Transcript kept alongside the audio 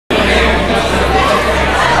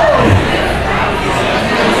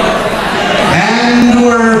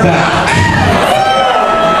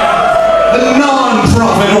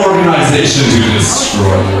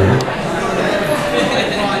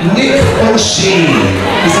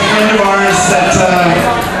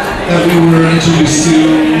introduced to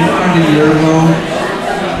around a year ago.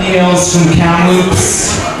 He hails from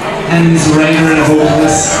Kamloops and is a writer and a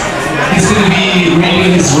vocalist. He's going to be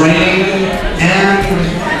reading his writing and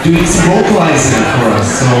doing some vocalizing for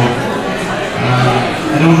us, so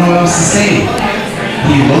I don't know what else to say.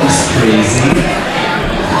 He looks crazy.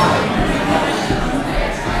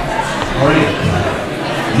 Alright,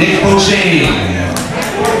 Nick Nihil.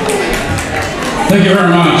 Thank you very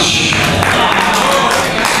much.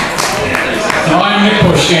 So I'm Nick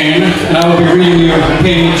Nihil, and I will be reading you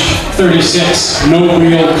page 36, No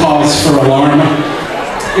Real Cause for Alarm.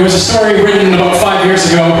 It was a story written about 5 years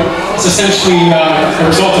ago. It's essentially a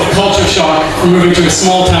result of culture shock from moving to a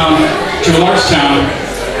small town to a large town.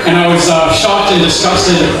 And I was shocked and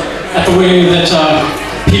disgusted at the way that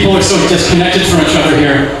people are so disconnected from each other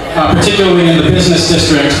here, particularly in the business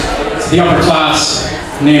district, the upper class,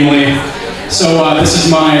 namely. So this is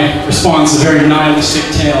my response, a very nihilistic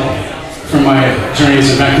tale from my journeys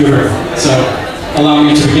in Vancouver. So allow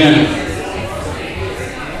me to begin.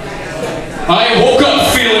 I woke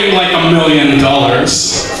up feeling like $1 million.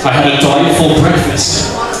 I had a delightful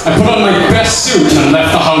breakfast. I put on my best suit and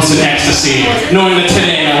left the house in ecstasy, knowing that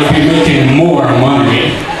today I would be making more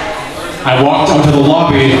money. I walked out to the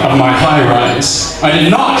lobby of my high-rise. I did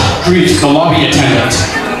not greet the lobby attendant.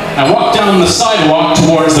 I walked down the sidewalk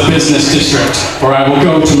towards the business district, where I will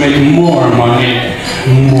go to make more money.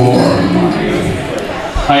 More money.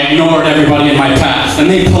 I ignored everybody in my path, and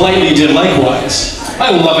they politely did likewise. I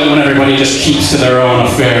love it when everybody just keeps to their own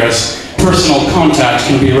affairs. Personal contact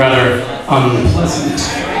can be rather unpleasant.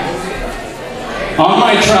 On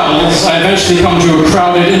my travels, I eventually come to a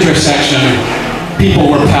crowded intersection. People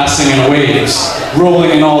were passing in waves,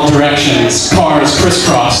 rolling in all directions, cars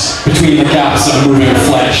crisscrossed between the gaps of moving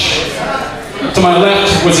flesh. To my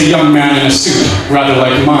left was a young man in a suit, rather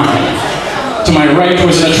like mine. To my right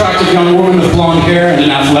was an attractive young woman with blonde hair and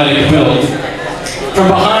an athletic build. From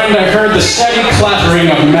behind I heard the steady clattering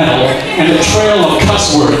of metal and a trail of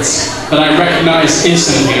cuss words that I recognized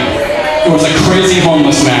instantly. It was a crazy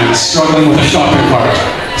homeless man struggling with a shopping cart,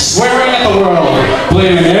 swearing at the world,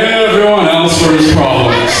 blaming everyone else for his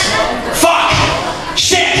problems. Fuck!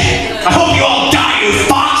 Shit! I hope you all die, you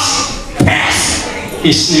fucks! Piss!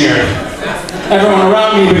 He sneered. Everyone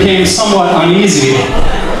around me became somewhat uneasy.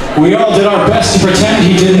 We all did our best to pretend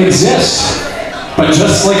he didn't exist. But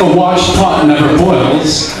just like a washed pot never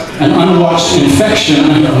boils, an unwatched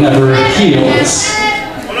infection never heals.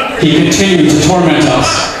 He continued to torment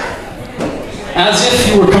us. As if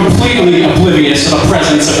he were completely oblivious to the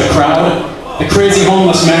presence of the crowd, the crazy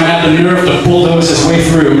homeless man had the nerve to bulldoze his way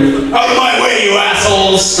through. Out of my way, you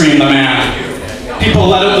assholes! Screamed the man. People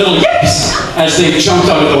let out little yips as they jumped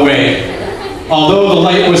out of the way. Although the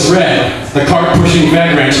light was red, the cart-pushing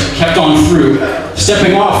vagrant kept on through,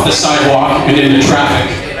 stepping off the sidewalk and into traffic.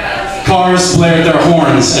 Cars blared their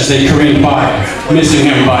horns as they careened by, missing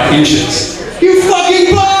him by inches. You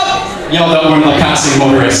fucking bum! Yelled out one of the passing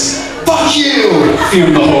motorists. Fuck you!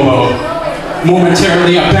 Fumed the hobo,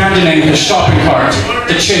 momentarily abandoning his shopping cart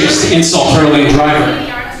to chase the insult-hurling driver.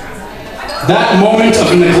 That moment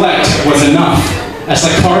of neglect was enough, as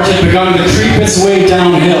the cart had begun to creep its way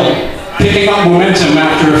downhill, picking up momentum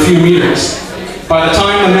after a few meters. By the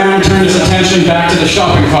time the man turned his attention back to the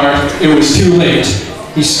shopping cart, it was too late.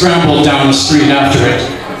 He scrambled down the street after it.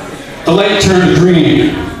 The light turned green,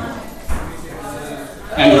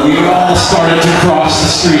 and we all started to cross the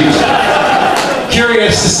street.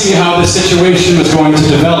 Curious to see how the situation was going to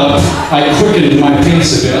develop, I quickened my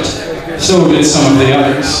pace a bit. So did some of the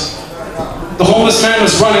others. The homeless man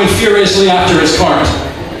was running furiously after his cart.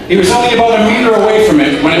 He was only about a meter away from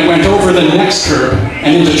it when it went over the next curb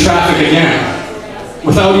and into traffic again.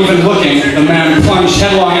 Without even looking, the man plunged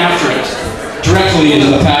headlong after it, directly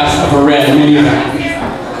into the path of a red minivan.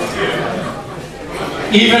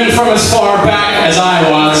 Even from as far back as I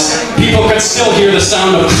was, people could still hear the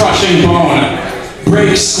sound of crushing bone.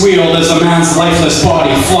 Brakes squealed as the man's lifeless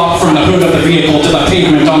body flopped from the hood of the vehicle to the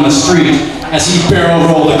pavement on the street as he barrel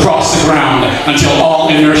rolled across the ground until all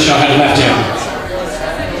inertia had left him.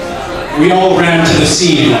 We all ran to the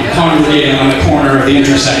scene, congregating on the corner of the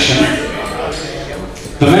intersection.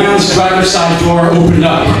 The man's driver's side door opened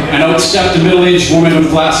up, and out stepped a middle-aged woman with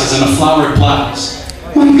glasses and a flowered blouse.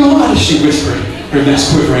 My God, she whispered, her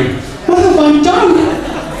lips quivering. What have I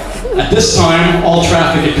done? At this time, all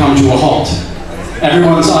traffic had come to a halt.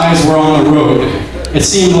 Everyone's eyes were on the road. It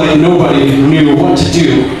seemed like nobody knew what to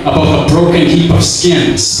do about the broken heap of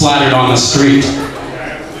skin splattered on the street.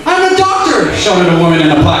 I'm a doctor, shouted a woman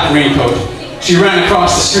in a black raincoat. She ran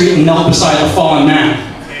across the street and knelt beside the fallen man.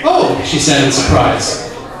 Oh, she said in surprise.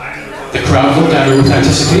 The crowd looked at her with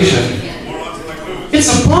anticipation. It's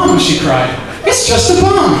a bum, she cried. It's just a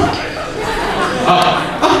bum.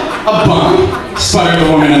 A bum? Sputtered the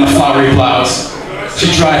woman in the flowery blouse. She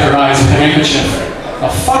dried her eyes with a handkerchief. A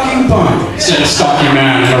fucking bum, said a stocky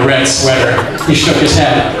man in a red sweater. He shook his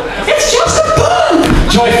head. It's just a bum!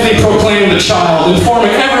 Joyfully proclaimed the child,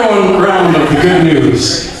 informing everyone around of the good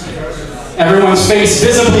news. Everyone's face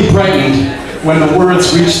visibly brightened when the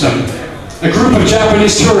words reached them. A group of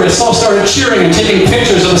Japanese tourists all started cheering and taking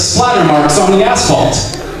pictures of the splatter marks on the asphalt.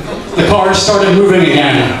 The cars started moving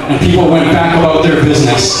again, and people went back about their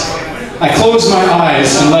business. I closed my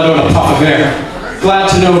eyes and let out a puff of air, glad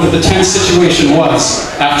to know that the tense situation was,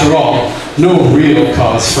 after all, no real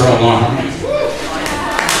cause for alarm.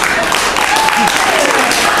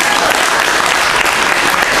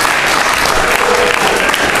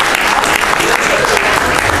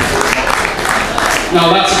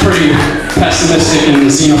 Now that's a pretty pessimistic and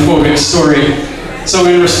xenophobic story. So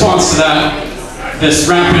in response to that, this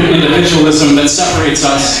rampant individualism that separates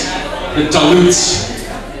us, that dilutes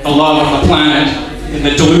the love of the planet, and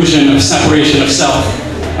the delusion of separation of self,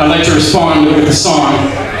 I'd like to respond with a song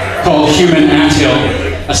called Human Anthill,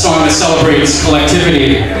 a song that celebrates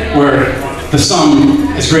collectivity, where the sum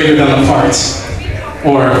is greater than the parts,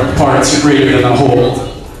 or parts are greater than the whole.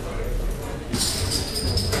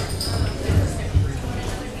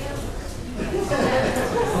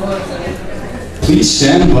 Please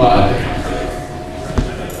stand by.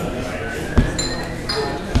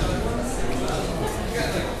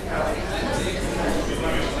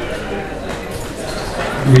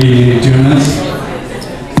 We doing this?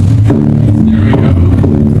 There we go.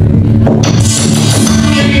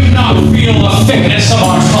 Can you not feel the thickness of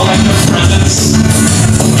our collective presence?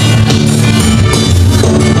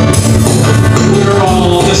 We're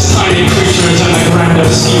all just tiny creatures in the grand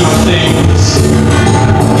scheme of things.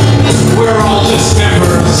 We're all just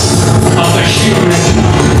members of the human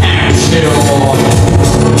anthill.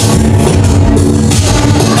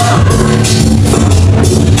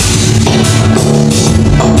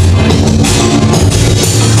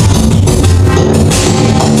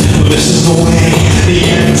 This is the way the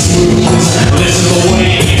ants moves. This is the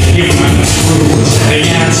way humans move. The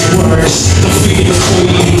ants works to feed the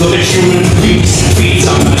queen, but the human feeds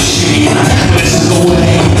on the machine. This is the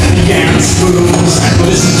way the ants moves.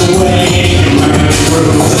 This is the way humans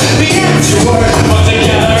moves. The ants work for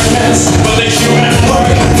togetherness, but the human work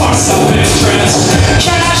for self-interest.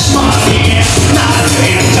 Cash money, not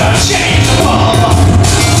interchangeable.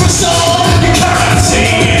 For soul and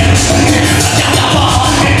currency,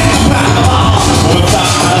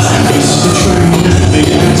 this is the train, the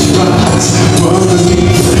ants rise,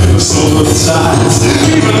 underneath the solar sides.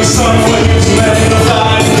 Even the sun waves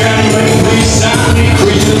magnified can make these tiny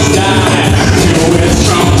creatures die. You with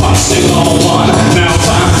Trump busting all one, now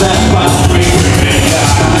times that by three we may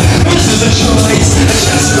die. This is a choice, a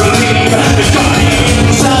chance to relieve the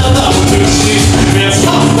guardians out of the sleep. It's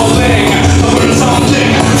humbling, a horizontal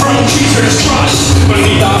thing from creatures crushed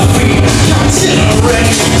beneath our feet. Considering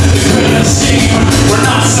the good esteem, we're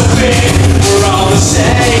not so big, we're all the same.